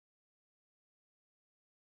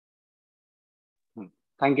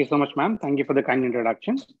Thank you so much, ma'am. Thank you for the kind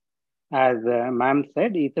introduction. As ma'am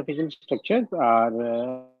said, esophageal structures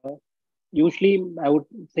are usually, I would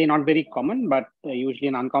say, not very common, but usually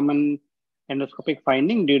an uncommon endoscopic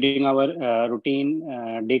finding during our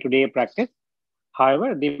routine day-to-day practice.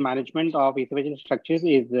 However, the management of esophageal structures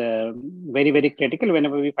is very, very critical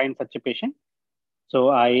whenever we find such a patient. So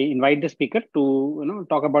I invite the speaker to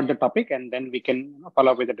talk about the topic, and then we can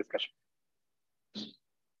follow up with the discussion.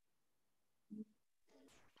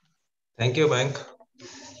 Thank you, Bank.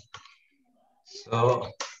 So,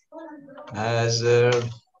 as Dr.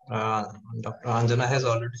 Anjana has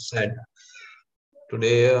already said,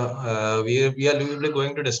 today we are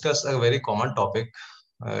going to discuss a very common topic.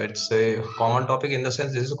 It's a common topic in the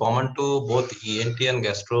sense this is common to both ENT and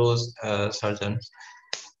gastro surgeons.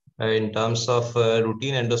 In terms of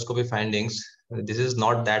routine endoscopy findings, this is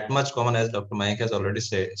not that much common as Dr. Mayank has already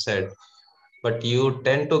said. But you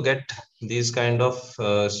tend to get these kind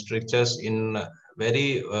of strictures in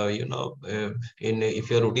very in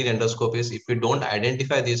if your routine endoscopies, if we don't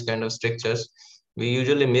identify these kind of strictures, we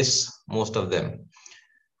usually miss most of them.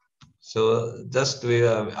 So just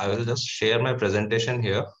I will just share my presentation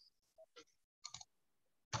here.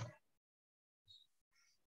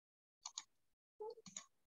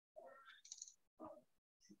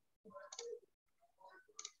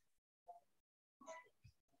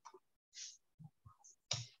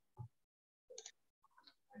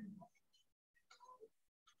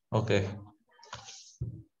 Okay.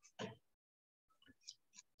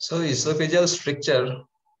 So esophageal stricture,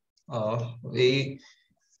 we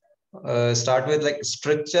start with like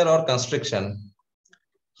stricture or constriction.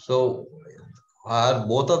 So are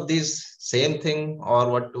both of these same thing, or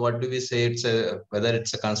what do we say? It's a whether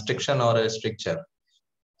it's a constriction or a stricture.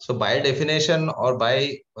 So by definition or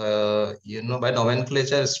by by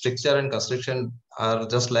nomenclature, stricture and constriction are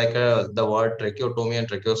just like the word tracheotomy and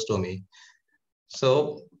tracheostomy.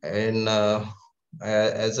 So in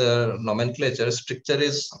as a nomenclature, stricture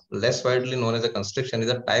is less widely known as a constriction, is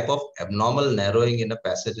a type of abnormal narrowing in a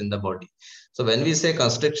passage in the body. So when we say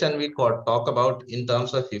constriction, we talk about in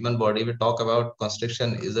terms of human body, we talk about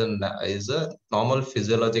constriction is a normal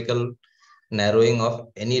physiological narrowing of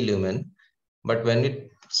any lumen. But when we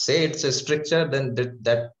say it's a stricture, then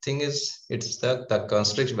that thing is, it's the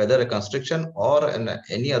constriction, whether a constriction or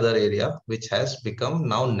any other area which has become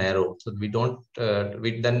now narrow. So we don't,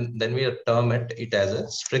 then we term it as a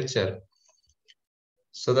stricture.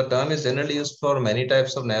 So the term is generally used for many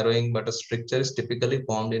types of narrowing, but a stricture is typically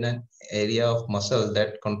formed in an area of muscle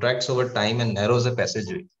that contracts over time and narrows a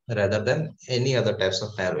passageway rather than any other types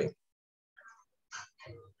of narrowing.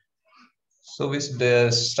 So we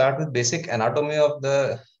start with basic anatomy of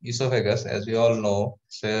the esophagus. As we all know,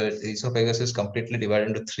 so the esophagus is completely divided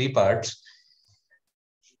into three parts.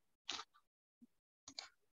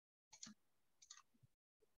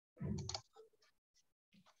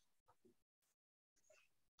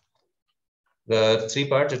 The three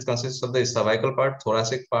parts, it consists of the cervical part,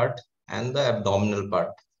 thoracic part, and the abdominal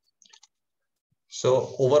part.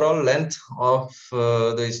 So overall length of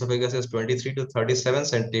the esophagus is 23 to 37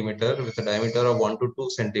 centimeter with a diameter of 1 to 2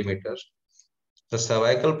 centimeters. The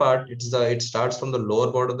cervical part, it starts from the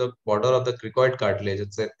lower border of the cricoid cartilage.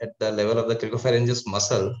 It's at the level of the cricopharyngeus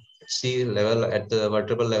muscle, C level, at the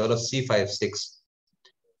vertebral level of C5-6,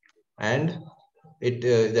 and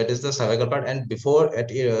that is the cervical part. And before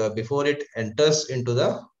it enters into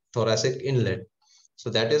the thoracic inlet, so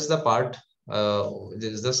that is the part.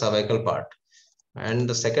 This is the cervical part. And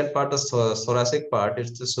the second part, the thoracic part,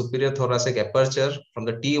 it's the superior thoracic aperture from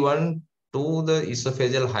the T1 to the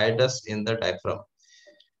esophageal hiatus in the diaphragm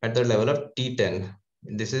at the level of T10.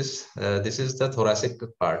 This is the thoracic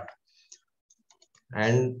part.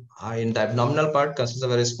 And in the abdominal part consists of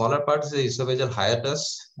a very smaller part, the esophageal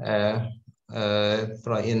hiatus in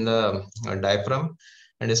the diaphragm,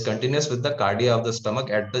 and is continuous with the cardia of the stomach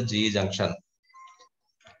at the GE junction.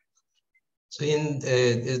 So in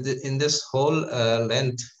this whole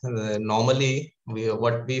length, normally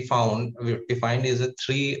what we find is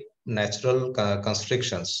three natural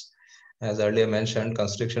constrictions. As earlier mentioned,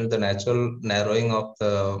 constriction is the natural narrowing of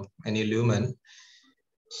any lumen.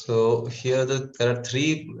 So here there are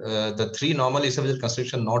the three normal esophageal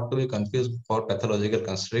constriction, not to be confused for pathological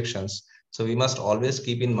constrictions. So we must always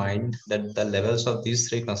keep in mind that the levels of these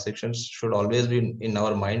three constrictions should always be in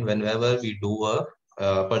our mind whenever we do a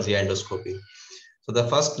upper GI endoscopy. So the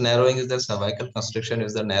first narrowing is the cervical constriction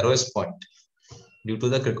is the narrowest point due to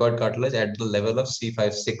the cricoid cartilage at the level of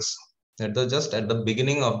C5-6, just at the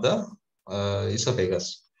beginning of the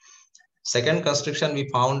esophagus. Second constriction we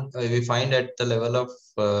find at the level of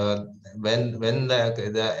when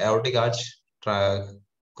the aortic arch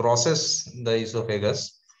crosses the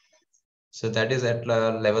esophagus. So that is at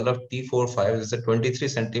a level of T45, is a 23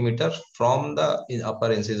 centimeter from the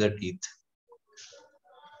upper incisor teeth.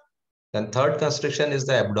 Then third constriction is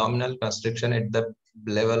the abdominal constriction at the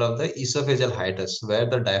level of the esophageal hiatus, where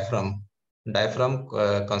the diaphragm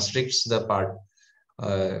constricts the part.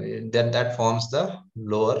 That forms the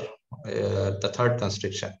lower, the third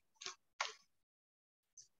constriction.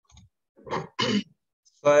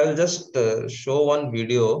 So I will just show one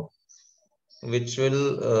video which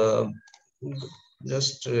will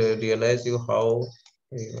just realize you how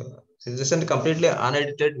this is a completely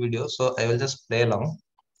unedited video, so I will just play along.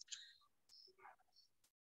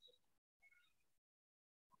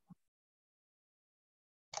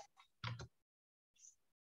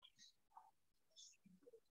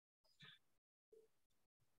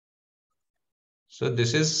 So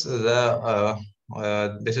this is the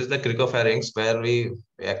cricopharynx, where we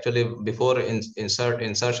actually before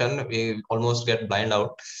insertion we almost get blind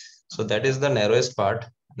out. So that is the narrowest part.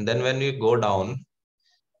 And then when we go down,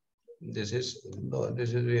 this is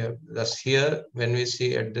we have just here when we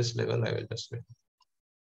see at this level. I will just wait.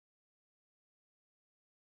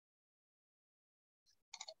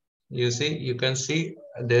 You can see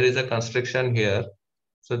there is a constriction here.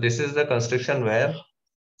 So this is the constriction where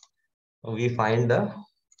we find the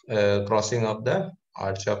crossing of the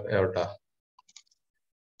arch of aorta.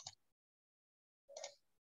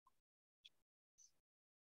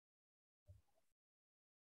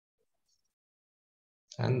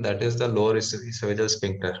 And that is the lower esophageal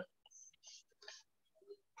sphincter.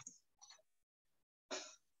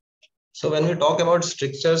 So when we talk about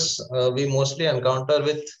strictures, we mostly encounter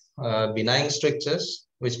with benign strictures,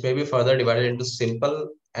 which may be further divided into simple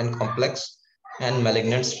and complex and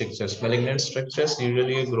malignant strictures. Malignant strictures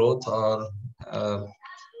usually growth or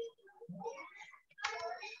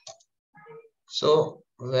so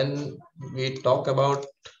when we talk about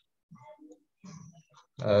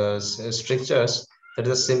strictures, that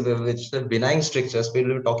is a simple, which the benign strictures, we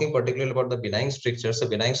will be talking particularly about the benign strictures. So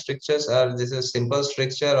benign strictures are, this is a simple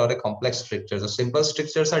stricture or a complex stricture. The simple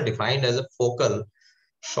strictures are defined as a focal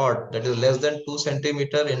short that is less than 2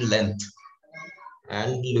 centimeter in length,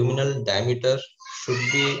 and luminal diameter should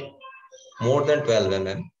be more than 12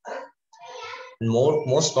 mm.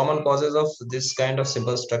 Most common causes of this kind of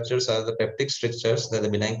simple structures are the peptic strictures, the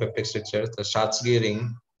benign peptic strictures, the Schatzki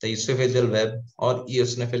ring, the esophageal web, or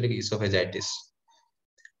eosinophilic esophagitis.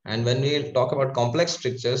 And when we talk about complex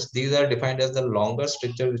strictures, these are defined as the longer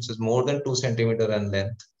stricture, which is more than 2 centimeter in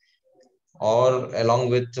length, or along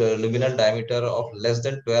with luminal diameter of less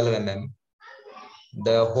than 12 mm.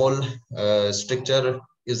 The whole stricture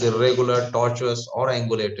is irregular, tortuous, or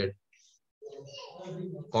angulated.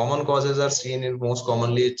 Common causes are seen in, most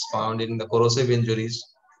commonly it's found in the corrosive injuries.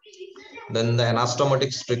 Then the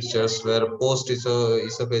anastomotic strictures, where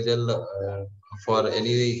post-esophageal, for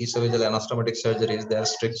any esophageal anastomotic surgeries, there are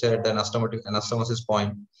stricture at the anastomosis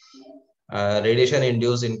point. Radiation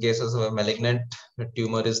induced in cases of a malignant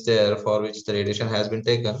tumor is there, for which the radiation has been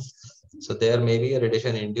taken. So there may be a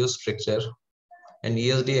radiation induced stricture. And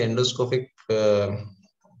ESD endoscopic,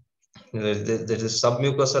 there is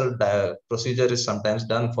submucosal procedure is sometimes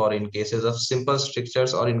done for in cases of simple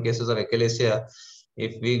strictures, or in cases of achalasia.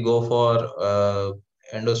 If we go for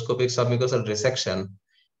endoscopic submucosal resection,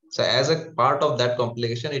 so as a part of that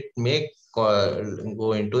complication, it may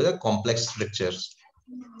go into the complex strictures.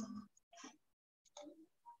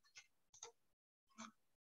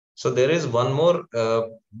 So there is one more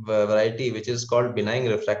variety, which is called benign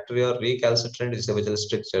refractory or recalcitrant esophageal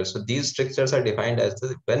strictures. So these strictures are defined as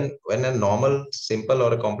when a normal, simple,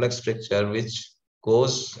 or a complex stricture which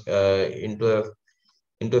goes into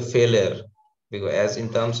a failure, because as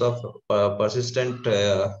in terms of persistent,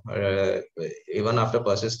 even after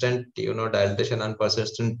persistent, dilatation and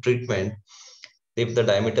persistent treatment, if the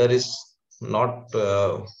diameter is not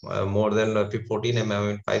more than 14 mm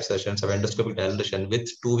in 5 sessions of endoscopic dilation with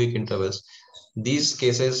 2-week intervals, these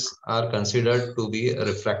cases are considered to be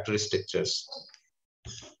refractory strictures.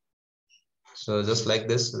 So just like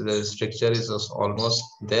this, the stricture is almost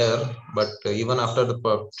there, but even after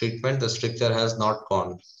the treatment, the stricture has not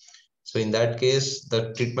gone. So in that case,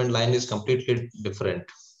 the treatment line is completely different.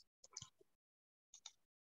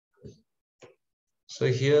 So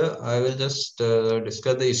here I will just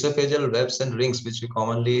discuss the esophageal webs and rings, which we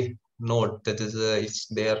commonly note. That is,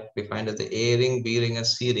 they are defined as the A ring, B ring, and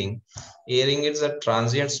C ring. A ring is a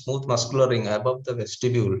transient smooth muscular ring above the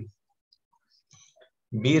vestibule.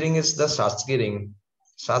 B ring is the Schatzki ring.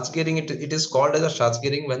 Schatzki ring, it is called as a Schatzki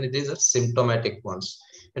ring when it is a symptomatic one.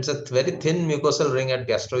 It's a very thin mucosal ring at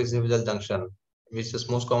gastroesophageal junction. which is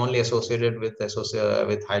most commonly associated with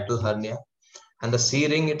hiatal hernia. And the C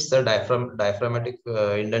ring, it's the diaphragmatic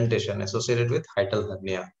indentation associated with hiatal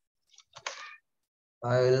hernia.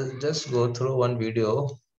 I will just go through one video.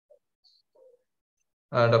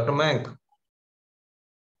 Dr. Mayank.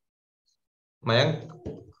 Mayank?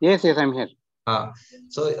 Yes, I'm here.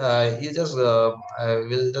 So you just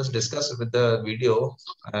will just discuss with the video.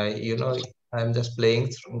 I'm just playing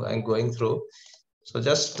through and going through. So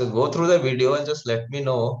just go through the video and just let me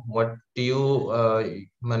know what do you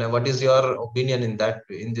what is your opinion in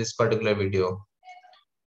this particular video,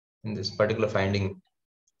 in this particular finding.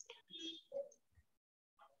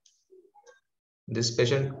 This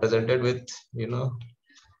patient presented with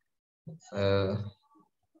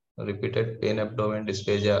repeated pain, abdomen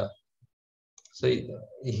dysphagia. So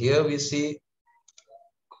here we see,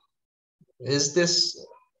 is this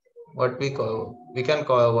what we can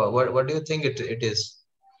call, what do you think it is?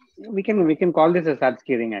 We can call this a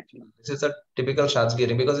Satsky ring actually. This is a typical Satsky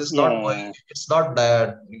ring because it's Yeah. not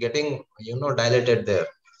getting dilated there.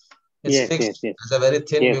 It's Yes, fixed. yes, yes. It's a very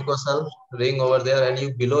thin Yes. mucosal ring over there,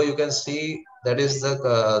 and below you can see that is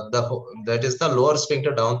the lower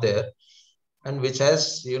sphincter down there, and which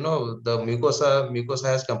has the mucosa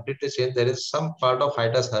has completely changed. There is some part of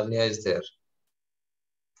hiatus hernia is there.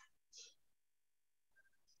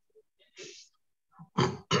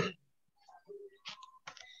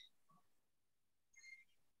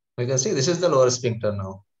 You can see this is the lower sphincter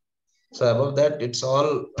now. So above that, it's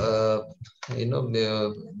all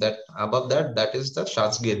that above that is the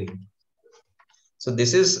Satsky ring. So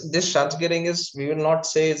this Satsky ring is, we will not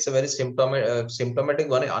say it's a very symptomatic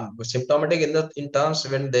one. Symptomatic in terms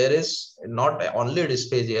when there is not only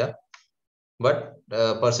dysphagia, but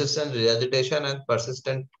persistent agitation and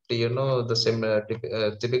persistent,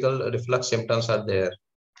 the typical reflux symptoms are there.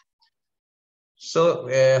 So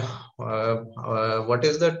what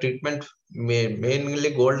is the treatment?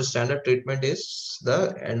 Mainly gold standard treatment is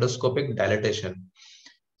the endoscopic dilatation.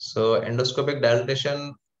 So endoscopic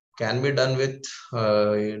dilatation can be done with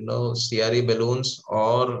CRE balloons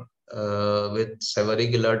or with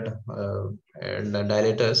Severi-Gillard and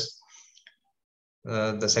dilators.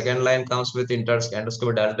 The second line comes with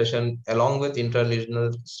endoscopic dilatation along with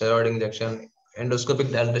intralesional steroid injection,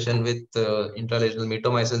 endoscopic dilatation with intralesional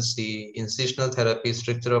mitomycin C, incisional therapy,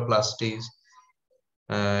 stricturoplasties,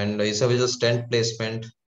 and esophageal stent placement,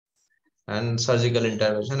 and surgical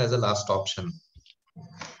intervention as a last option.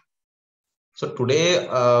 So today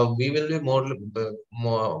we will be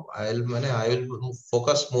I will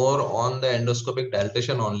focus more on the endoscopic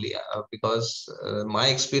dilatation only because my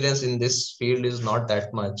experience in this field is not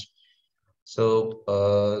that much. So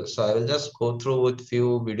I will just go through with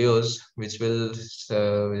few videos which will it's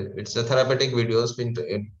the therapeutic videos in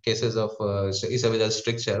cases of esophageal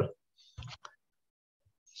stricture.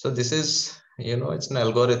 So this is it's an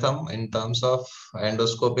algorithm in terms of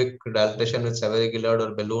endoscopic dilatation with Severi-Gillard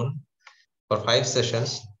or balloon. For 5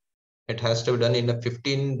 sessions, it has to be done in a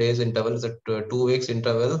 15 days interval. It's a 2 weeks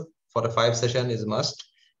interval for a 5 session is must.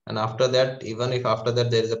 And after that, even if after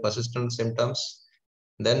that there is a persistent symptoms,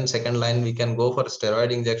 then second line we can go for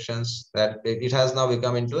steroid injections. That it has now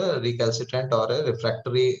become into a recalcitrant or a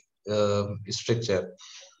refractory stricture.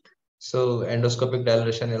 So endoscopic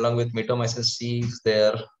dilation along with mitomycin C is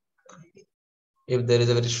there. If there is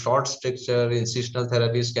a very short stricture, incisional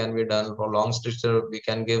therapies can be done. For long stricture, we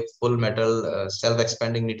can give full metal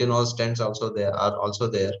self-expanding nitinol stents are also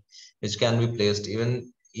there, which can be placed.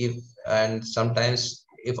 Even if, and sometimes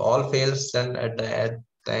if all fails, then at the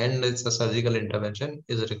end, it's a surgical intervention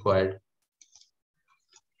is required.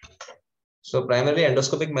 So primarily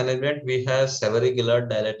endoscopic management, we have Severi-Gillard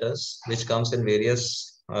dilators, which comes in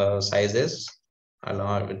various sizes.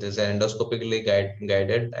 It is endoscopically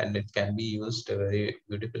guided, and it can be used very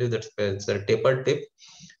beautifully. It's a tapered tip.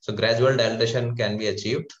 So gradual dilatation can be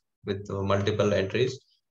achieved with multiple entries.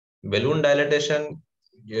 Balloon dilatation,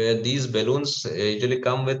 these balloons usually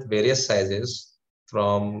come with various sizes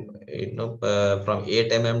from from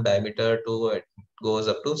 8 mm diameter to it goes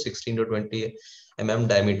up to 16 to 20 mm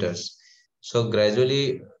diameters. So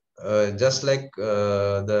gradually, just like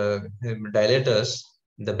the dilators,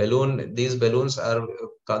 these balloons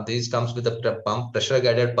comes with a pump, pressure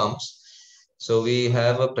guided pumps. So we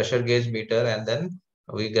have a pressure gauge meter, and then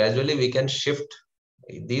we can shift.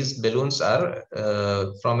 These balloons are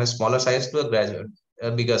from a smaller size to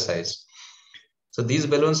a bigger size. So these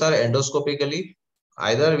balloons are endoscopically,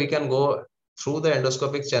 either we can go through the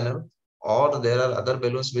endoscopic channel, or there are other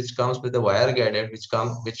balloons which comes with the wire guided, which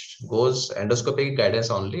goes endoscopic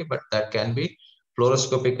guidance only, but that can be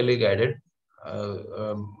fluoroscopically guided.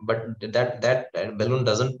 but that balloon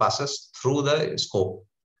doesn't passes through the scope.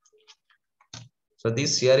 So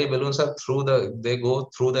these CRE balloons are they go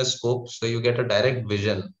through the scope, so you get a direct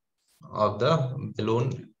vision of the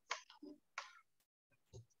balloon.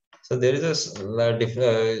 So there is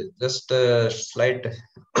just a slight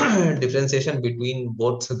differentiation between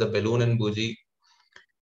both the balloon and bougie.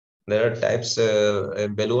 There are types. A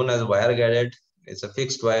balloon as wire guided. It's a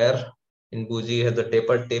fixed wire. In bougie has the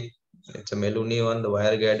tapered tip. It's a Meluni one. The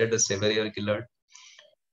wire guided is severe killer.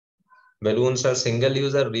 Balloons are single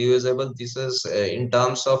use or reusable. This is in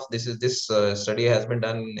terms of this study has been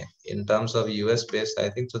done in terms of US based. I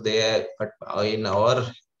think so. They are, but in our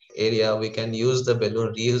area we can use the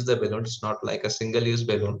balloon, reuse the balloon. It's not like a single use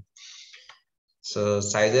balloon. So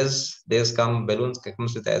sizes, there's balloons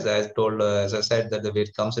comes with, as I told, as I said, that the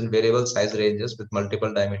weight comes in variable size ranges with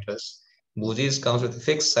multiple diameters. Bougies comes with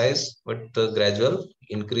fixed size, but gradual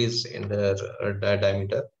increase in the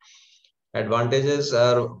diameter. Advantages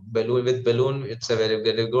are balloon. It's a very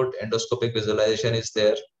good endoscopic visualization is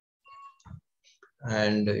there,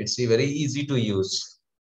 and it's very easy to use.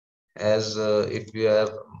 As if we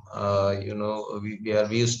have,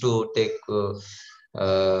 we used to take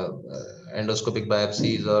endoscopic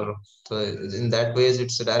biopsies, or so in that ways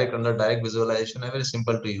it's a direct visualization and very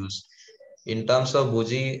simple to use. In terms of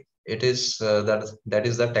bougie, it is that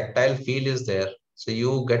is the tactile feel is there, so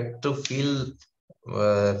you get to feel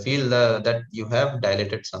that you have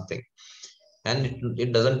dilated something, and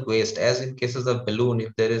it doesn't waste. As in cases of balloon,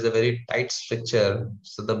 if there is a very tight structure,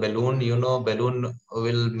 so the balloon, balloon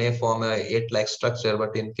may form a 8-like structure,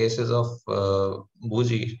 but in cases of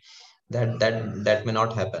bougie, that may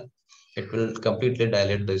not happen. It will completely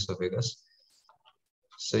dilate the esophagus.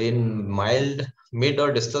 So in mild, mid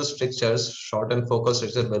or distal strictures, short and focal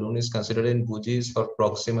stricture balloon is considered in bougies for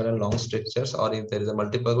proximal and long strictures, or if there is a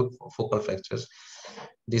multiple focal fractures.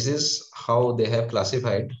 This is how they have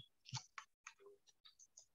classified.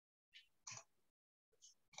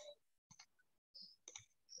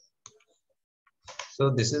 So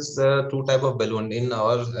this is the two type of balloon in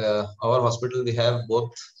our hospital. We have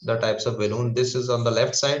both the types of balloon. This is on the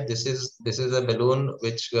left side. This is a balloon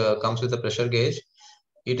which comes with a pressure gauge.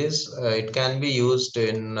 It can be used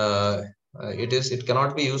in it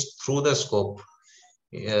cannot be used through the scope.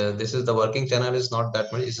 This is the working channel is not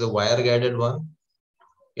that much. It's a wire guided one.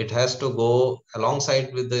 It has to go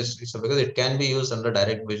alongside with this, so because it can be used under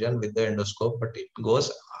direct vision with the endoscope, but it goes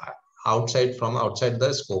outside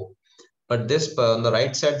the scope. But this on the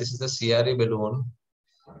right side, this is the CRE balloon.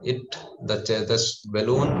 This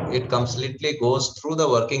balloon, it completely goes through the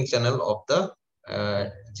working channel of the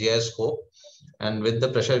GI scope, and with the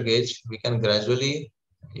pressure gauge, we can gradually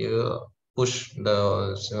push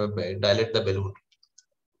dilate the balloon.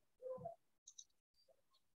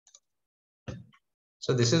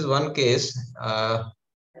 So this is one case.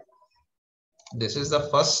 This is the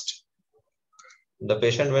first. The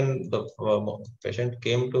patient, when the patient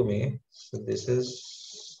came to me, so this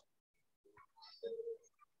is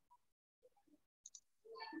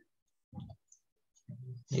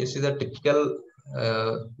you see the typical.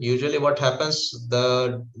 Usually, what happens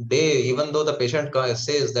the day, even though the patient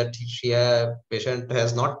says that patient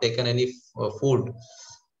has not taken any food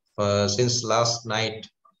since last night,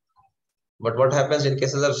 but what happens in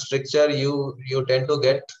cases of stricture, you tend to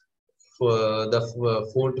get the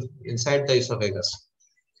food inside the esophagus.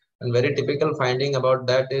 And very typical finding about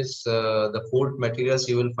that is the food materials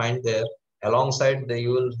you will find there. Alongside,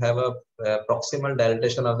 you will have a proximal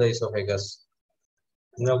dilatation of the esophagus,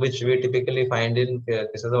 which we typically find in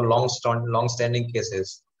cases of long-standing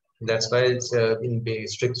cases. That's why it's in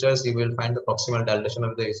strictures you will find the proximal dilatation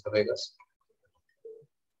of the esophagus.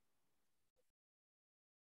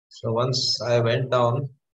 So once I went down,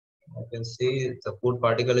 I can see the food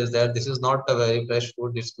particle is there. This is not a very fresh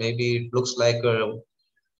food. It looks like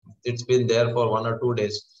it's been there for 1 or 2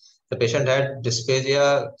 days. The patient had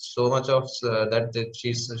dysphagia so much of that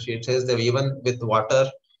she says that even with water,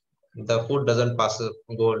 the food doesn't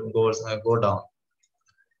go down.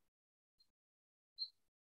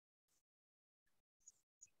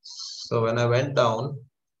 So when I went down,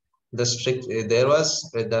 the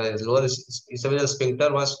lower esophageal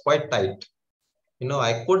sphincter was quite tight.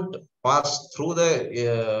 I could pass through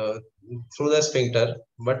the sphincter,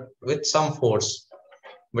 but with some force.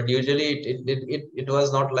 But usually it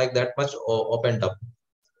was not like that much opened up.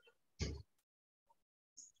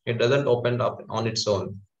 It doesn't open up on its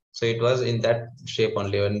own. So it was in that shape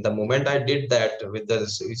only. And the moment I did that with the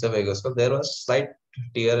esophagus, so there was slight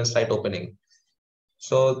tear and slight opening.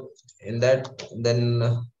 So in that,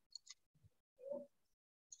 then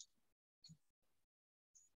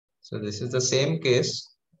So this is the same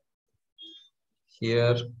case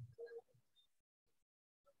here.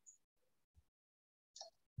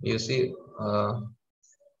 You see,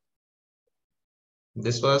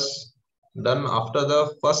 this was done after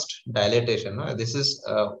the first dilatation. This is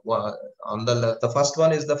on the first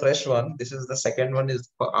one is the fresh one. This is the second one is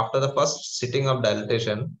after the first sitting of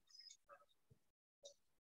dilatation.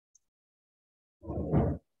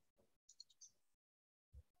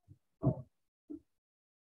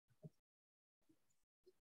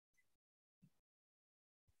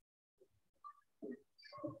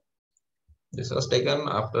 This was taken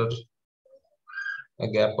after a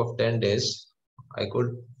gap of 10 days.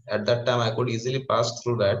 At that time, I could easily pass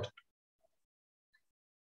through that.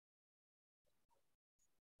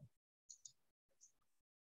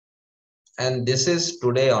 And this is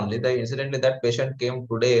today only. Incidentally, that patient came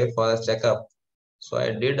today for a checkup. So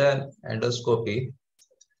I did an endoscopy.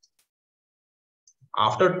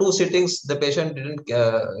 After 2 sittings, the patient didn't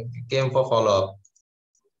came for follow-up.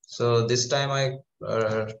 So this time I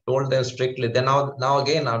told them strictly. Then now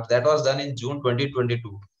again, that was done in June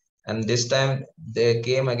 2022. And this time they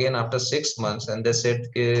came again after 6 months and they said,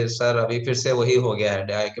 "Sir, abhi fir se wahi ho gaya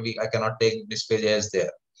hai. I cannot take dysphagia is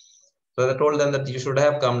there." So I told them that you should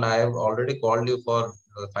have come. I have already called you for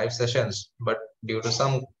 5 sessions, but due to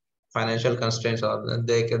some financial constraints, or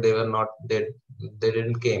they were not they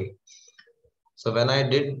didn't came. So when I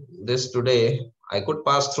did this today, I could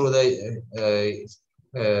pass through the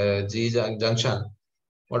G junction.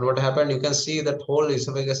 But what happened? You can see that whole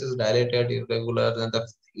esophagus is dilated, irregular, and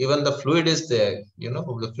even the fluid is there. You know,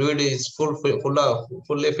 the fluid is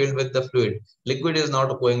fully filled with the fluid. Liquid is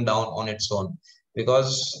not going down on its own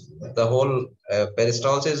because the whole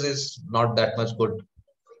peristalsis is not that much good.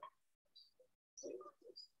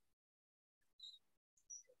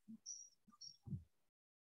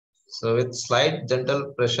 So with slight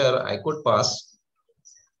gentle pressure, I could pass.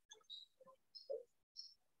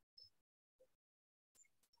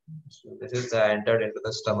 So this is entered into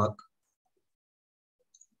the stomach.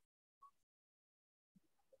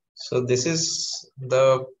 So this is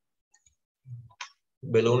the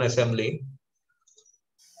balloon assembly.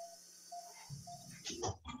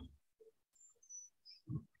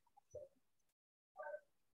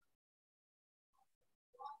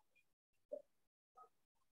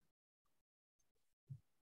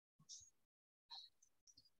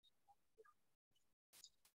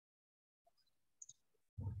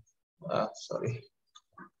 Sorry.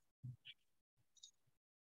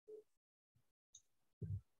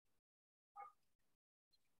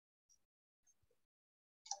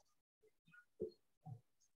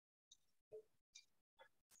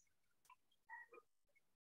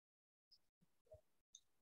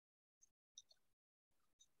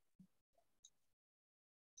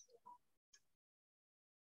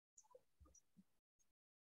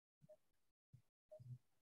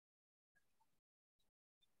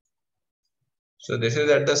 So this is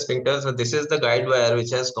at the sphincter. So this is the guide wire which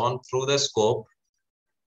has gone through the scope.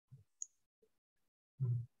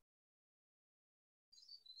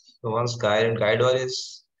 So once guide wire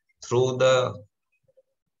is through down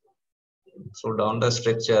the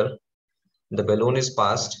structure, the balloon is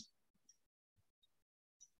passed.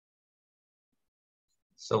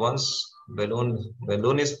 So once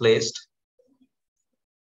balloon is placed,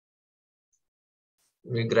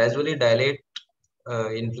 we gradually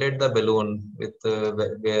inflate the balloon with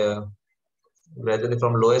gradually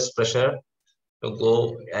from lowest pressure to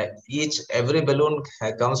go. Every balloon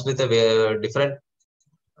comes with a different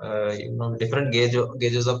different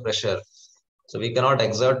gauges of pressure. So we cannot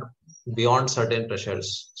exert beyond certain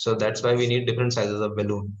pressures. So that's why we need different sizes of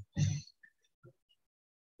balloon.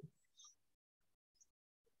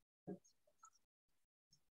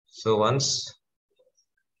 So once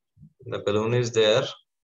the balloon is there,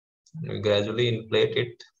 we gradually inflate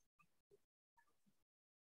it.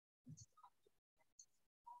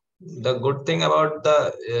 The good thing about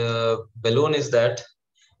the balloon is that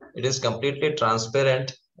it is completely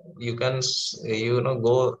transparent. You can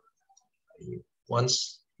go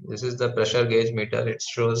once. This is the pressure gauge meter. It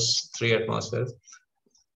shows 3 atmospheres.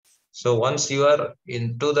 So once you are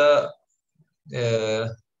into the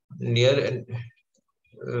near,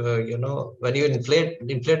 when you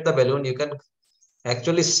inflate the balloon, you can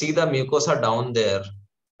actually see the mucosa down there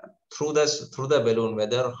through the balloon,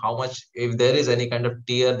 whether how much, if there is any kind of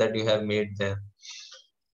tear that you have made there,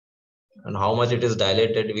 and how much it is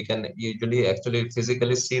dilated, we can usually actually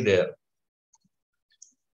physically see there.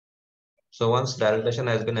 So once dilatation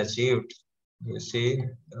has been achieved, you see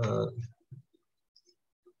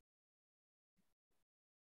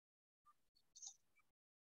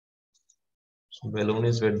Balloon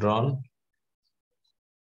is withdrawn.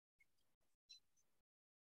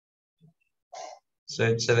 So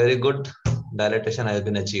it's a very good dilatation has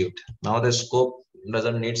been achieved. Now the scope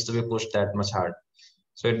doesn't needs to be pushed that much hard.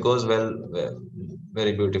 So it goes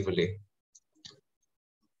very beautifully.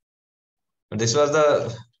 This was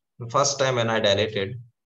the first time when I dilated.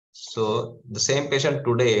 So the same patient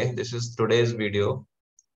today, this is today's video.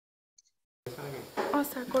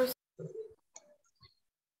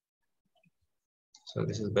 So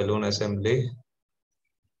this is balloon assembly.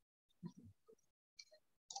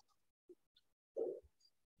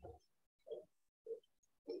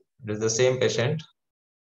 It is the same patient.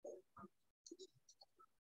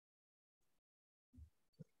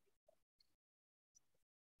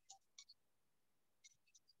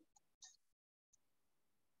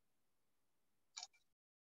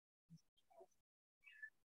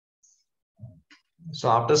 So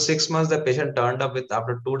after 6 months, the patient turned up with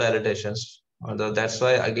after 2 dilatations. Although that's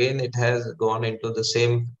why again it has gone into the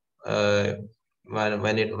same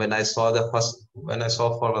when I saw the first when I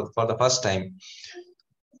saw for the first time.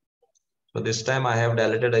 So this time I have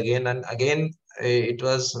dilated again and again. It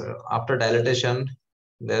was after dilatation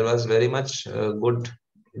there was very much good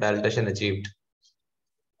dilatation achieved.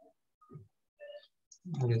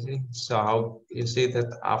 You see, so how you see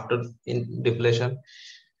that after in deflation,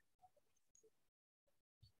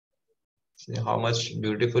 see how much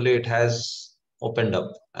beautifully it has opened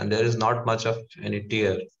up, and there is not much of any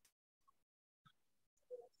tear.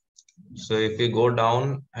 So if we go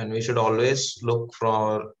down, and we should always look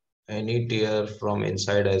for any tear from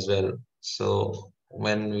inside as well. So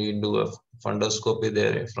when we do a fundoscopy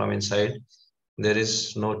there from inside, there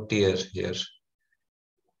is no tear here,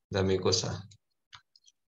 the mucosa.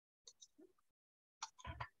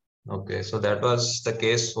 Okay, so that was the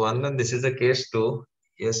case 1, and this is the case 2.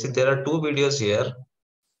 Yes, there are 2 videos here.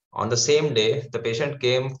 On the same day, the patient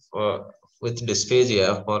came with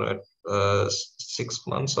dysphagia for 6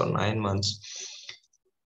 months or 9 months.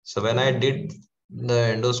 So when I did the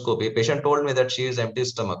endoscopy, patient told me that she is empty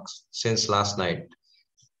stomach since last night.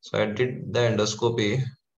 So I did the endoscopy.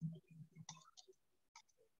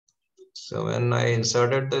 So when I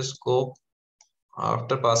inserted the scope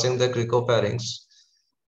after passing the cricopharynx,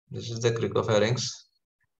 this is the cricopharynx.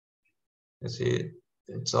 You see,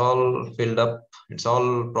 it's all filled up. It's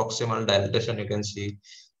all proximal dilatation. You can see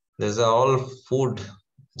there's all food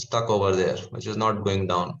stuck over there, which is not going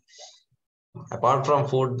down. Apart from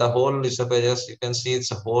food, the whole esophagus, you can see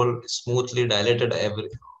it's a whole smoothly dilated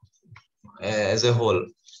as a whole.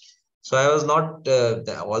 So I was not,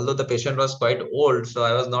 although the patient was quite old, so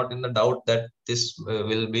I was not in the doubt that this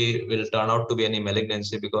will turn out to be any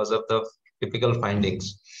malignancy because of the typical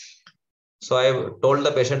findings. So I told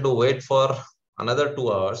the patient to wait for another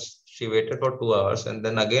 2 hours. She waited for 2 hours, and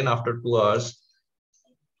then again after 2 hours,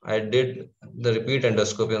 I did the repeat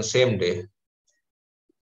endoscopy on same day.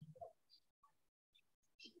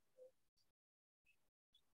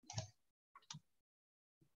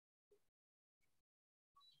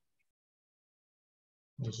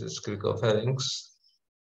 This is cricopharynx.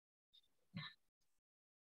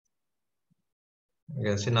 You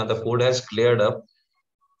can see now the food has cleared up.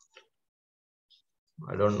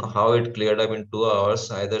 I don't know how it cleared up in 2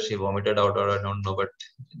 hours. Either she vomited out or I don't know, but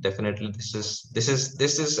definitely this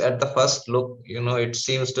is at the first look, it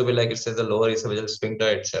seems to be like it says the lower esophageal sphincter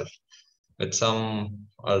itself with some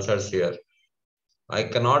ulcers here. I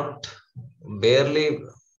cannot barely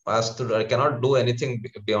pass through. I cannot do anything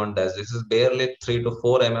beyond that. This is barely 3 to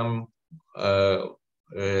 4 mm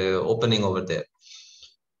opening over there.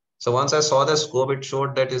 So once I saw the scope, it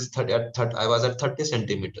showed that is 30, I was at 30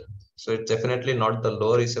 centimeter. So it's definitely not the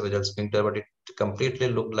lower esophageal sphincter, but it completely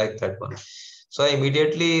looked like that one. So I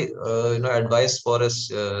immediately, advised for a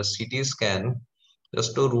CT scan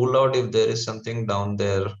just to rule out if there is something down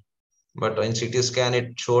there. But in CT scan,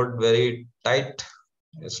 it showed very tight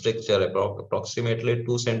stricture, approximately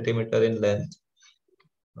 2 centimeter in length,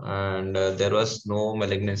 and there was no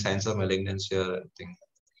signs of malignancy or anything.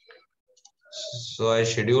 So I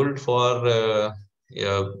scheduled for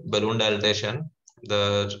balloon dilatation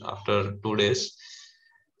after 2 days.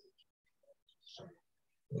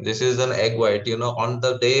 This is an egg white. On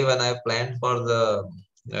the day when I planned for the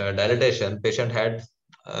dilatation, patient had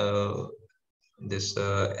this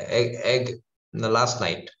egg in the last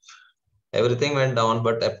night. Everything went down,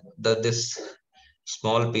 but this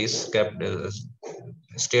small piece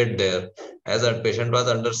stayed there. As a patient was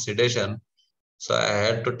under sedation, so I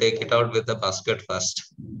had to take it out with the basket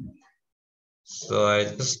first. So I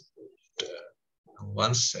just,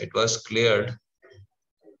 once it was cleared,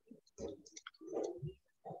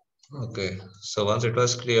 Okay, so once it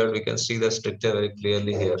was cleared, we can see the stricture very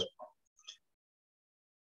clearly here.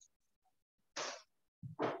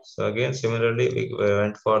 So again, similarly, we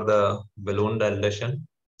went for the balloon dilatation.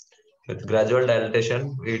 With gradual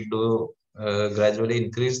dilatation, we do gradually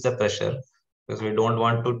increase the pressure because we don't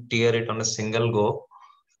want to tear it on a single go.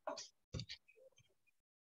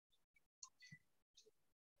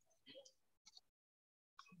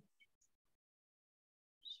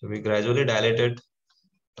 So we gradually dilate it.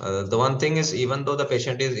 The one thing is, even though the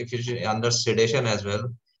patient is if you under sedation as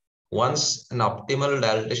well, once an optimal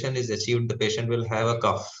dilatation is achieved, the patient will have a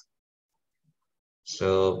cough.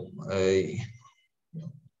 So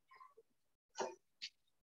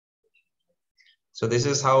so this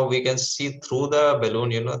is how we can see through the balloon,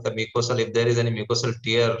 the mucosal, if there is any mucosal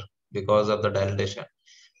tear because of the dilatation.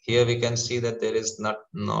 Here we can see that there is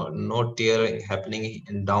no tear happening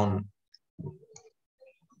in down.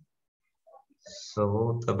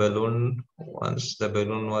 So the balloon, once the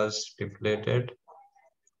balloon was deflated,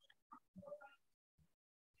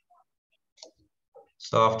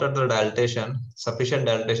 so after the dilatation, sufficient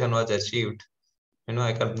dilatation was achieved.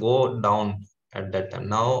 I can go down at that time.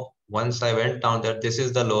 Now, once I went down there, this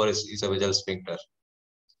is the lower esophageal sphincter.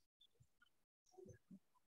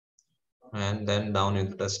 And then down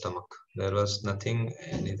into the stomach. There was nothing,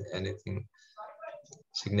 anything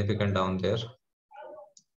significant down there.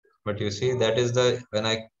 But you see, that is when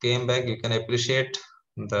I came back, you can appreciate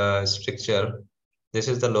the stricture. This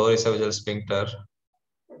is the lower esophageal sphincter.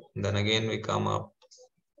 Then again, we come up.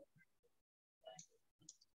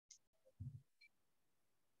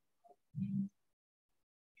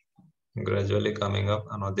 Gradually coming up.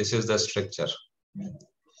 No, this is the stricture.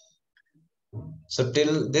 So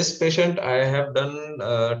till this patient, I have done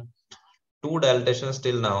 2 dilatations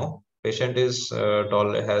till now. Patient is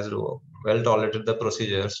has well tolerated the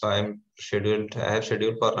procedure, so I have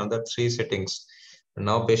scheduled for another 3 sittings.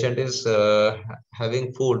 Now patient is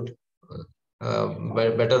having food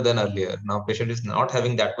better than earlier. Now patient is not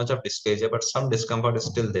having that much of dysphagia, but some discomfort is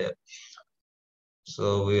still there.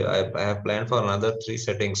 So I have planned for another 3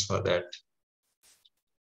 settings for that.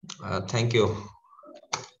 Thank you.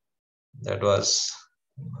 That was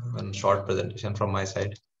a short presentation from my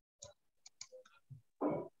side.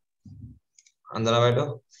 Andana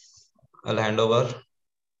Madam, I'll hand over.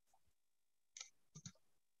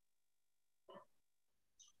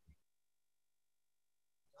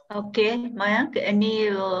 Okay, Mayank, any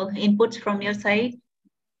inputs from your side?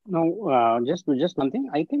 No, just one thing.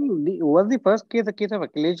 I think was the first case a case of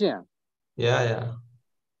achalasia? Yeah.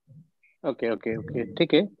 Okay.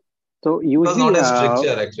 Take it. So It was usually, not a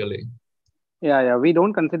stricture actually. Yeah. We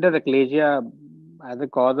don't consider achalasia as a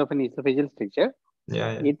cause of an esophageal stricture.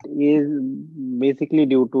 Yeah. It is basically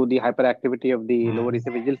due to the hyperactivity of the lower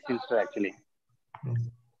esophageal sphincter actually.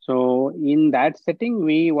 So in that setting,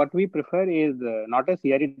 what we prefer is not a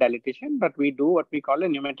CRE dilatation, but we do what we call a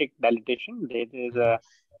pneumatic dilatation. There is a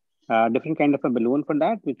different kind of a balloon for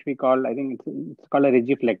that, which we call, I think it's called a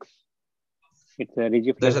Rigiflex. It's a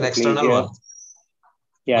Rigiflex. There's an external one.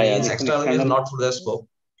 Yeah. It's external is not through the scope.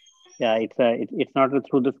 Yeah, it's not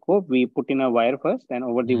through the scope. We put in a wire first, and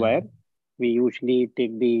over the wire, we usually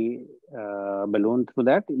take the balloon through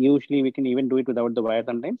that. Usually, we can even do it without the wire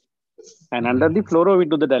sometimes. And under the fluoro, we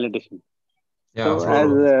do the dilatation. Yeah,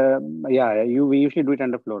 so we usually do it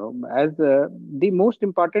under fluoro. As the most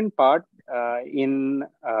important part in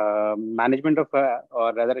management of,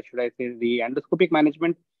 or rather, should I say, the endoscopic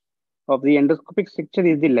management of the endoscopic stricture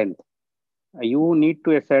is the length. You need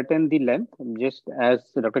to ascertain the length. Just as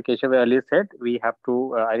Dr. Keshav earlier said, we have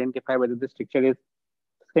to identify whether the stricture is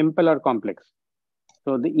simple or complex.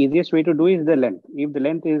 So the easiest way to do is the length. If the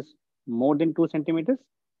length is more than 2 centimeters,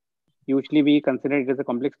 usually we consider it as a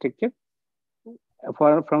complex stricture.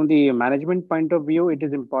 From the management point of view, it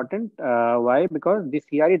is important. Why? Because the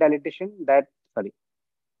CRE dilatation that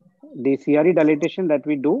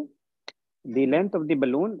we do, the length of the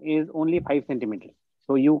balloon is only 5 centimeters.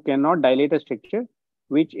 So you cannot dilate a stricture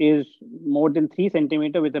which is more than 3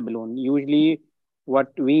 centimeters with a balloon. Usually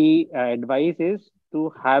what we advise is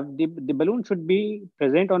to have the balloon should be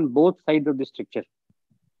present on both sides of the stricture.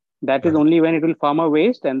 That is only when it will form a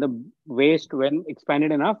waist, and the waist, when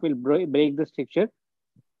expanded enough, will break the stricture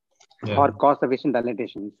or cause sufficient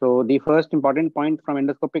dilatation. So the first important point from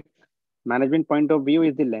endoscopic management point of view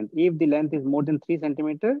is the length. If the length is more than 3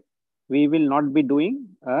 centimeters, we will not be doing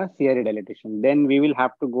a CRA dilatation. Then we will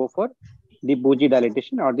have to go for the Buji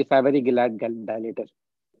dilatation or the Fabry-Gillard dilator.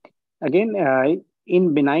 Again,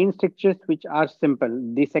 in benign strictures which are simple,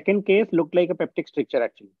 the second case looked like a peptic stricture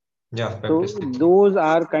actually. Yeah, peptic So stricture. those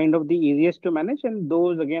are kind of the easiest to manage, and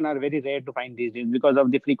those again are very rare to find these days because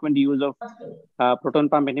of the frequent use of proton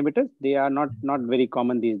pump inhibitors. They are not very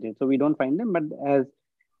common these days, so we don't find them. But as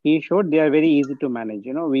he showed, they are very easy to manage.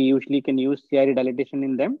 We usually can use CRE dilatation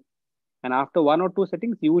in them, and after one or two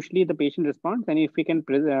settings, usually the patient responds. And if we can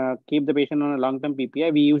keep the patient on a long-term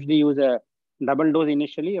PPI, we usually use a double dose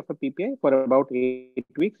initially of a PPI for about 8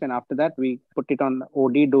 weeks, and after that we put it on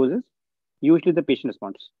OD doses. Usually the patient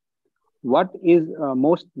responds. What is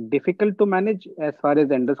most difficult to manage as far as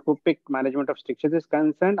endoscopic management of strictures is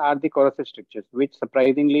concerned are the corrosive strictures, which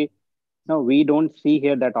surprisingly no, we don't see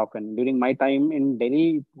here that often. During my time in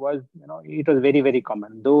Delhi, it was very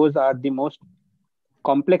common. Those are the most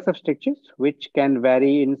complex of strictures, which can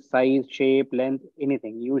vary in size, shape, length,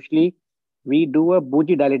 anything. Usually, we do a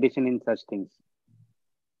bougie dilatation in such things.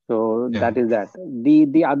 So Yeah. that is that.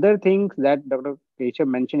 The other things that Dr. Keshav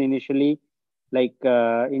mentioned initially, like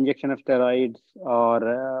injection of steroids,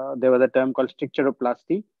 or there was a term called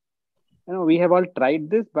stricturoplasty. We have all tried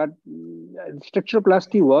this, but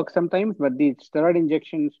stricturoplasty works sometimes, but the steroid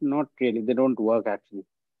injections not really. They don't work actually.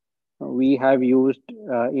 We have used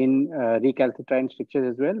in recalcitrant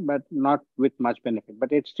strictures as well, but not with much benefit.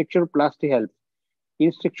 But it stricturoplasty helps.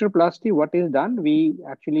 In stricturoplasty, what is done? We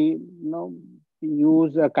actually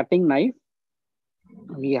use a cutting knife.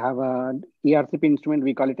 We have a ERCP instrument.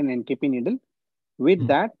 We call it an NKP needle. With Mm.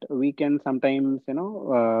 that, we can sometimes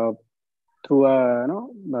through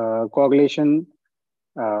a coagulation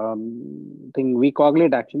thing. We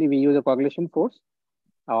coagulate actually. We use a coagulation force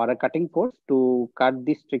or a cutting force to cut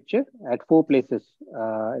the stricture at four places: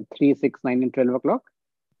 3, 6, 9, and 12 o'clock.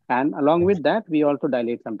 And along with that, we also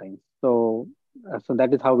dilate sometimes. So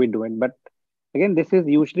that is how we do it. But again, this is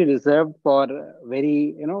usually reserved for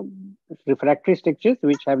very refractory strictures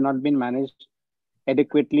which have not been managed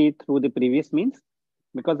adequately through the previous means,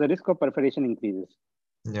 because the risk of perforation increases.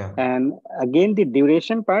 Yeah. And again, the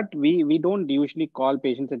duration part, we don't usually call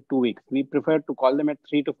patients at 2 weeks. We prefer to call them at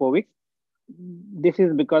 3 to 4 weeks. This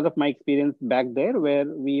is because of my experience back there, where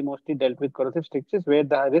we mostly dealt with corrosive strictures, where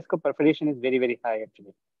the risk of perforation is very high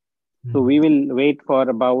actually. So we Mm. will wait for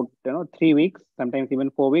about 3 weeks, sometimes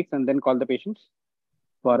even 4 weeks, and then call the patients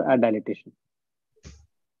for a dilatation.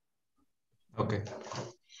 Okay.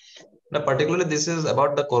 Now, particularly, this is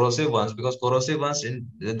about the corrosive ones, because corrosive ones,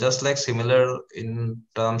 just like similar in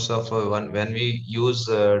terms of when we use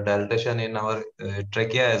dilatation in our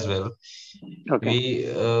trachea as well. Okay.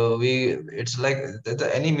 We it's like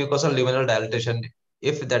any mucosal luminal dilatation.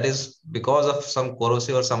 If that is because of some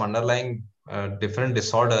corrosive or some underlying different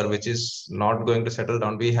disorder which is not going to settle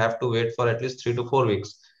down, we have to wait for at least 3 to 4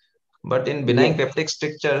 weeks. But in benign Yes. peptic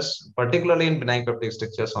strictures, particularly in benign peptic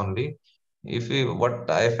strictures only, if we what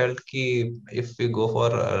I felt key, if we go for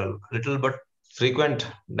a little but frequent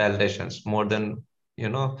dilatations more than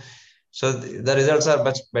so the results are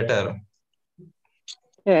much better.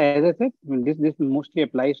 Yeah, as I said, this mostly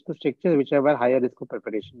applies to strictures which have a higher risk of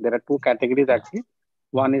perforation. There are two categories actually.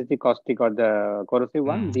 One is the caustic or the corrosive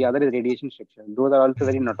one. The Mm. other is radiation stricture. Those are also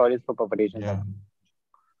very notorious for perforations Yeah. actually.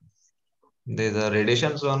 The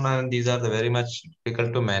radiation zone, and these are the very much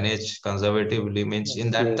difficult to manage conservatively, means Yes,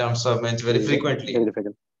 in that yes. terms of means very Very, frequently. very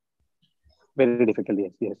difficult. Very difficult.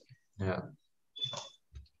 Yes, yes. Yeah.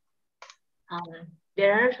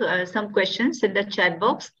 There are some questions in the chat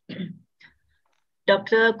box.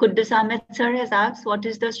 Dr. Quddus Ahmed sir has asked, what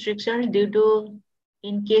is the stricture due to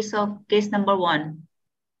in case of case number 1?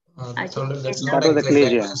 I So think that's case not That was number,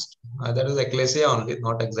 exactly ecclesia. that is ecclesia only,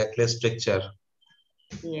 not exactly a stricture.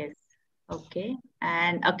 yes. Okay.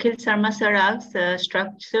 And Akhil Sharma sir asks,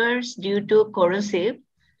 structures due to corrosive.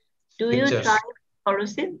 Do you try Strictures.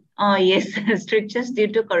 corrosive? Oh, yes, strictures due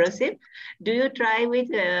to corrosive. Do you try with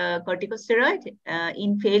corticosteroid?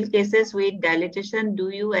 In failed cases with dilatation, do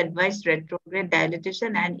you advise retrograde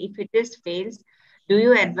dilatation? And if it is fails, do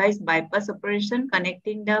you advise bypass operation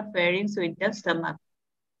connecting the pharynx with the stomach?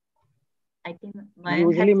 I think Mayank has.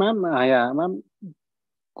 Usually, ma'am, yeah, ma'am,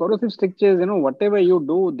 corrosive strictures, whatever you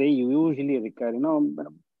do, they usually recur.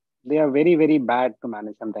 They are very bad to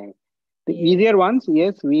manage sometimes. The Yes. easier ones,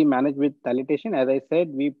 yes, we manage with dilatation. As I said,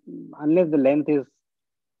 we unless the length is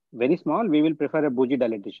very small, we will prefer a bougie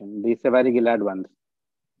dilatation, the Sevary-Gillard ones.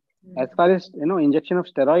 As far as injection of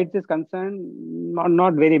steroids is concerned,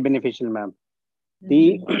 not very beneficial, ma'am.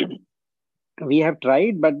 The Mm-hmm. we have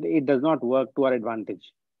tried, but it does not work to our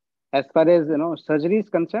advantage. As far as surgery is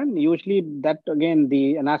concerned, usually that again the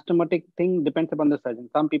anastomotic thing depends upon the surgeon.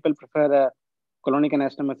 Some people prefer a colonic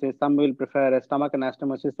anastomosis, some will prefer a stomach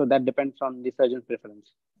anastomosis, so that depends on the surgeon's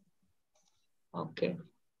preference. Okay.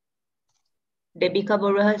 Devika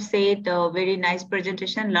Baruha said, very nice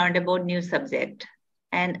presentation, learned about new subject.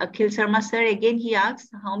 And Akhil Sharma sir, again, he asks,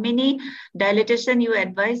 how many dilatation you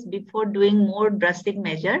advise before doing more drastic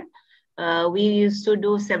measure? We used to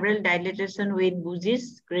do several dilatation with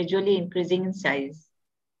bougies, gradually increasing in size.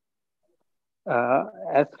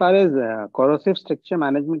 As far as corrosive stricture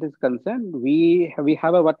management is concerned, we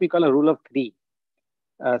have what we call a rule of three.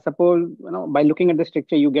 Suppose by looking at the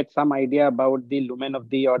stricture, you get some idea about the lumen of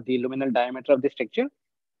the or the luminal diameter of the stricture.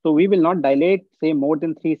 So we will not dilate, say, more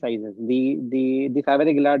than three sizes. The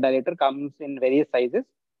Oesophageal dilator comes in various sizes.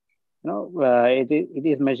 It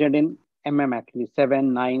is measured in actually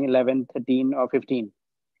 7, 9, 11, 13, or 15.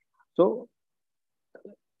 So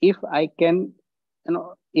if I can,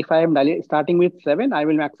 if I am starting with 7, I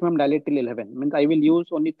will maximum dilate till 11. Means I will use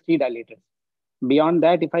only 3 dilators. Beyond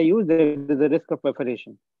that, if I use, there is a risk of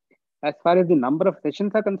perforation. As far as the number of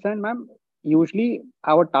sessions are concerned, ma'am, usually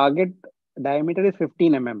our target diameter is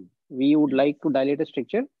 15 mm. We would like to dilate a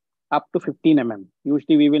stricture up to 15 mm.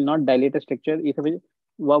 Usually, we will not dilate a stricture.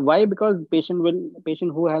 Why? Because patient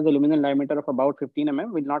who has a luminal diameter of about 15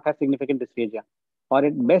 mm will not have significant dysphagia, or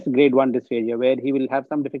at best grade 1 dysphagia, where he will have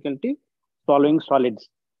some difficulty swallowing solids.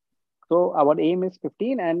 So our aim is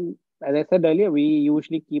 15, and as I said earlier, we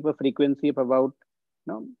usually keep a frequency of about,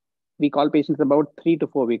 we call patients about 3 to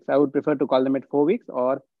 4 weeks. I would prefer to call them at 4 weeks,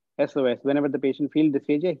 or SOS. Whenever the patient feels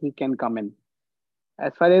dysphagia, he can come in.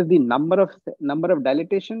 As far as the number of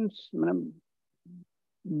dilatations,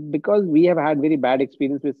 because we have had very bad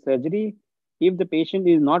experience with surgery, if the patient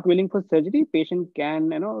is not willing for surgery, patient can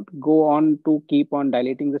go on to keep on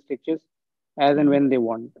dilating the strictures as and when they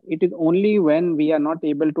want. It is only when we are not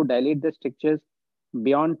able to dilate the strictures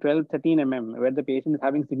beyond 12, 13 mm, where the patient is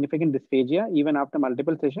having significant dysphagia, even after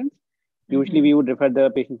multiple sessions, usually we would refer the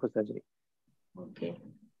patient for surgery. Okay.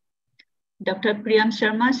 Dr. Priyam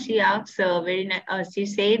Sharma, she asks, she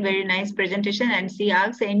said very nice presentation, and she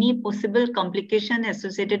asks, any possible complication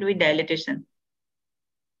associated with dilatation?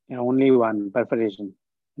 Yeah, only one, perforation.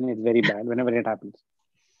 And it's very bad whenever it happens.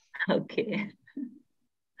 Okay.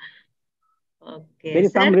 Okay. There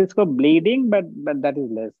is some risk of bleeding, but that is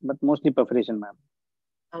less, but mostly perforation, ma'am.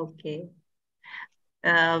 Okay.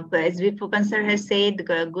 SB Fukan sir has said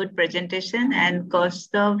good presentation, and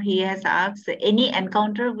Kostov, he has asked, any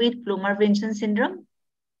encounter with Plummer-Vinson syndrome?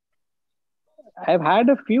 I've had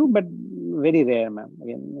a few, but very rare, ma'am.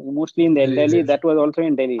 Again, mostly in Delhi. That was also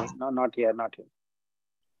in Delhi. No, not here.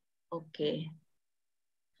 Okay.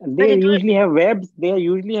 They usually have webs.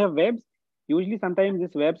 Usually, sometimes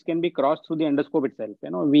these webs can be crossed through the endoscope itself.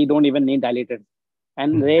 We don't even need dilators.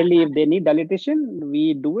 And rarely, if they need dilatation,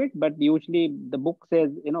 we do it. But usually, the book says,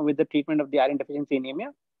 with the treatment of the iron deficiency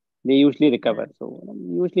anemia, they usually recover. So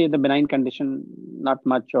usually, the benign condition, not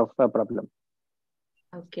much of a problem.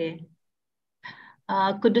 Okay.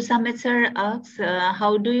 Kudu Samet sir asks,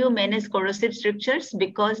 how do you manage corrosive strictures,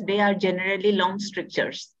 because they are generally long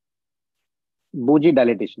strictures? Bougie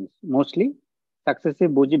dilatations, mostly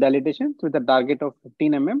successive bougie dilatations with a target of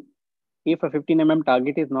 15 mm. If a 15 mm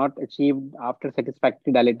target is not achieved after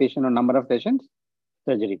satisfactory dilatation or number of sessions,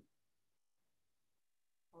 surgery.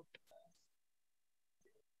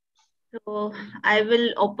 So I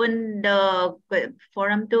will open the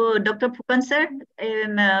forum to Dr. Fukan sir.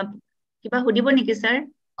 Kiba hudibo niki sir?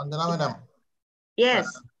 Andana madam. Yes.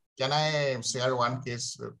 Can I share one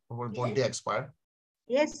case for both the expert?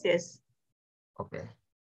 Yes. Okay.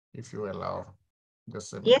 If you allow.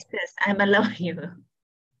 Just yes, I'm allowing you.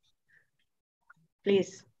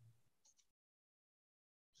 Please.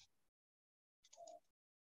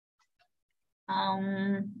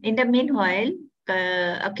 In the meanwhile,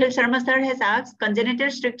 Akhil Sharma sir has asked,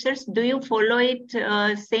 congenital strictures, do you follow it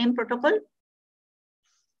same protocol?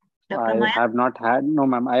 I have not had, no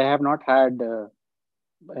ma'am, I have not had,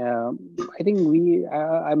 I think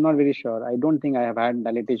I'm not very sure. I don't think I have had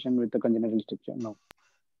dilatation with the congenital stricture, no.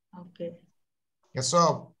 Okay. Yes,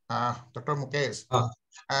 so Dr. Mukesh,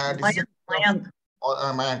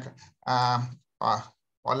 Mayank,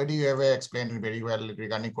 already you have explained very well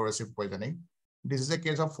regarding corrosive poisoning. This is a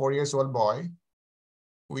case of 4-year-old boy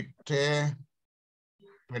with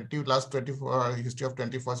last 24 history of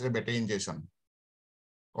 24 beta injection.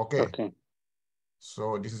 Okay.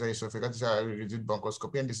 So this is esophagus, this is rigid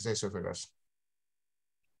bronchoscopy, and this is esophagus.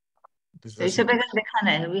 This is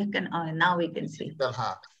we can now we can see.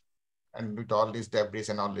 And with all these debris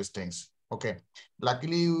and all these things. Okay.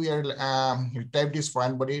 Luckily, we type this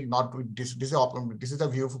foreign body, not with this. This is a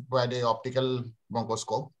view by the optical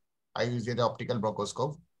bronchoscope. I use the optical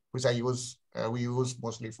bronchoscope, which we use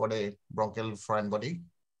mostly for the bronchial foreign body.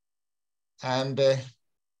 And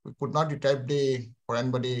we could not detect the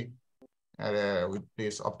foreign body with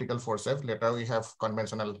this optical forceps. Later we have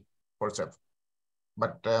conventional forceps.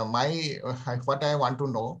 But what I want to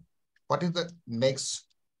know, what is the next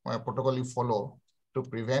protocol you follow to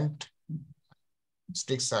prevent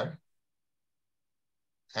stricture?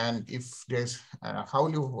 And if there's, how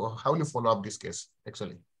will you follow up this case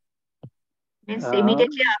actually? Means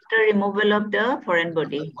immediately after removal of the foreign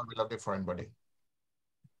body. Removal of the foreign body.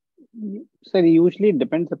 So usually it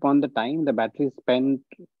depends upon the time the battery is spent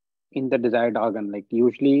in the desired organ. Like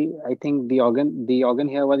usually, I think the organ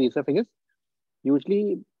here was esophagus.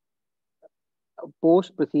 Usually,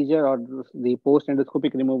 post procedure or the post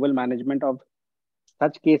endoscopic removal management of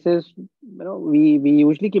such cases, we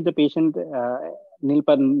usually keep the patient nil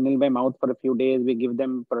by mouth for a few days. We give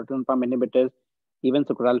them proton pump inhibitors, even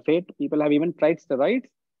sucralfate. People have even tried steroids.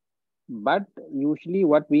 But usually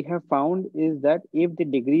what we have found is that if the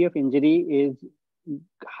degree of injury is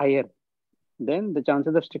higher, then the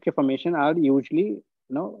chances of stricture formation are usually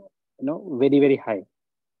very, very high.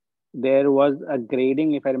 There was a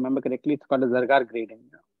grading, if I remember correctly, it's called a Zargar grading.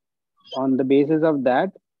 On the basis of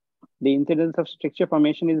that, the incidence of stricture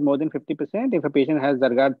formation is more than 50% if a patient has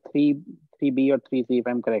Zargar 3B or 3C, if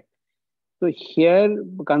I'm correct. So here,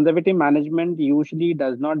 conservative management usually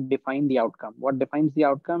does not define the outcome. What defines the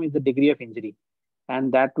outcome is the degree of injury.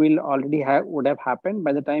 And that will already would have happened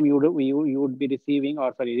by the time you would be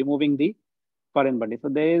removing the foreign body. So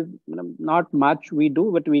there is not much we do,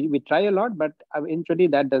 but we try a lot, but eventually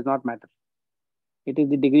that does not matter. It is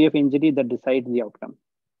the degree of injury that decides the outcome.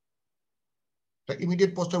 The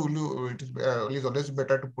immediate posture, it is always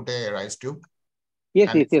better to put a rice tube.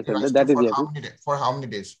 Yes, yes, that is yes. For how many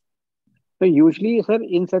days? So usually, sir,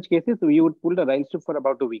 in such cases, we would pull the rice tube for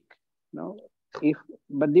about a week.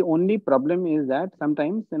 But the only problem is that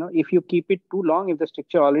sometimes, if you keep it too long, if the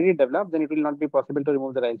stricture already developed, then it will not be possible to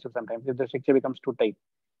remove the rice tube sometimes if the stricture becomes too tight.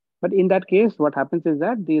 But in that case, what happens is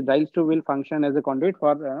that the rice tube will function as a conduit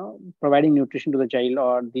for providing nutrition to the child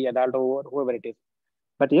or the adult or whoever it is.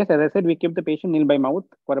 But yes, as I said, we keep the patient nil by mouth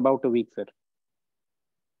for about a week, sir.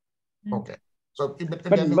 Okay. So,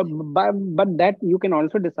 but that you can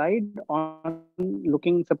also decide on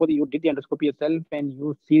looking, suppose you did the endoscopy yourself and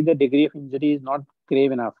you see the degree of injury is not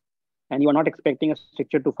grave enough and you are not expecting a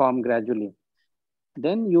stricture to form gradually.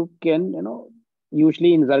 Then you can,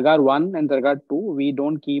 usually in Zargar 1 and Zargar 2, we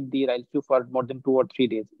don't keep the rice tube for more than 2 or 3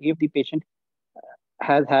 days. If the patient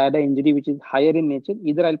has had an injury which is higher in nature,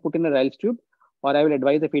 either I'll put in a rice tube or I will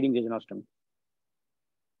advise a feeding jejunostomy.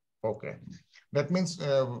 Okay. That means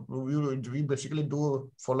we basically do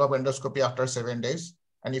follow-up endoscopy after 7 days.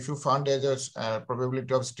 And if you found there's a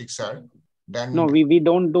probability of stricture, then... No, we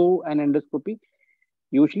don't do an endoscopy.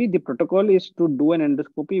 Usually the protocol is to do an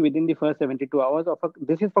endoscopy within the first 72 hours of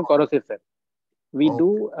this is for corrosive, sir. We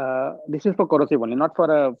do, this is for corrosive only, not for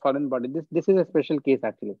a foreign body. This is a special case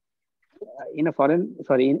actually. In a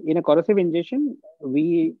corrosive ingestion,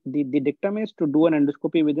 the dictum is to do an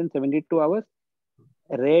endoscopy within 72 hours.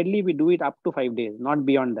 Rarely we do it up to 5 days, not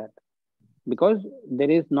beyond that, because there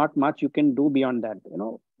is not much you can do beyond that,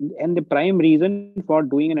 and the prime reason for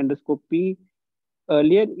doing an endoscopy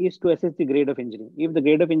earlier is to assess the grade of injury. If the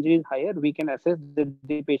grade of injury is higher, we can assess that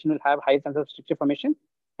the patient will have high chance of stricture formation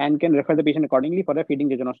and can refer the patient accordingly for a feeding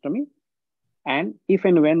jejunostomy. And if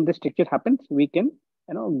and when the stricture happens, we can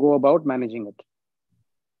go about managing it.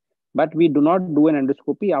 But we do not do an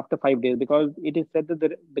endoscopy after 5 days because it is said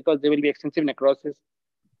that because there will be extensive necrosis.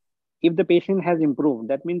 If the patient has improved,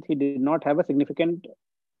 that means he did not have a significant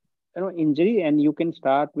injury, and you can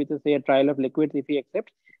start with say a trial of liquids. If he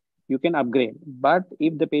accepts, you can upgrade. But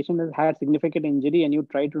if the patient has had significant injury and you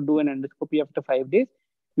try to do an endoscopy after 5 days,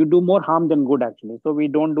 you do more harm than good actually. So we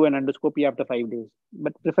don't do an endoscopy after 5 days,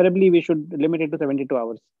 but preferably we should limit it to 72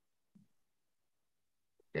 hours.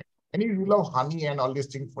 Okay. Any rule of honey and all these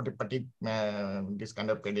things for the this kind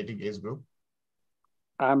of pediatric age group?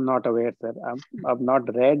 I'm not aware, sir. I've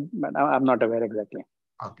not read, but I'm not aware exactly.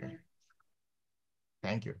 Okay.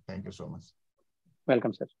 Thank you. Thank you so much.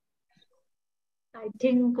 Welcome, sir. I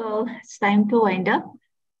think it's time to wind up.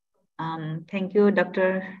 Thank you,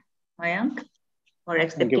 Dr. Mayank, for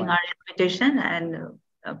accepting our invitation and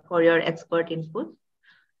for your expert input.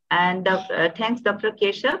 And thanks, Dr.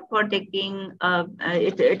 Keshav, for taking,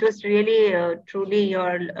 it was really, truly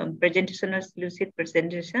your presentation was lucid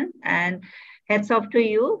presentation. And hats off to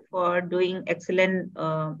you for doing excellent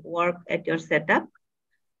work at your setup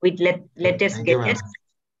with latest gadgets.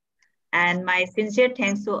 And my sincere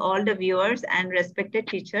thanks to all the viewers and respected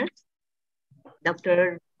teachers,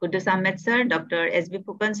 Dr. Kudus Ahmed sir, Dr. S.B.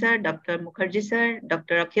 Phukan sir, Dr. Mukherjee sir,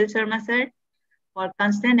 Dr. Akhil Sharma sir, for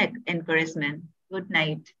constant encouragement. Good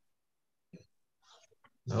night.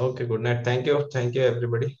 Okay, good night. Thank you. Thank you,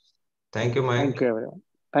 everybody. Thank you, Mike. Thank you, everyone.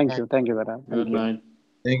 Thank you, Vera. Thank Good you. night.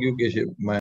 Thank you, Keshav.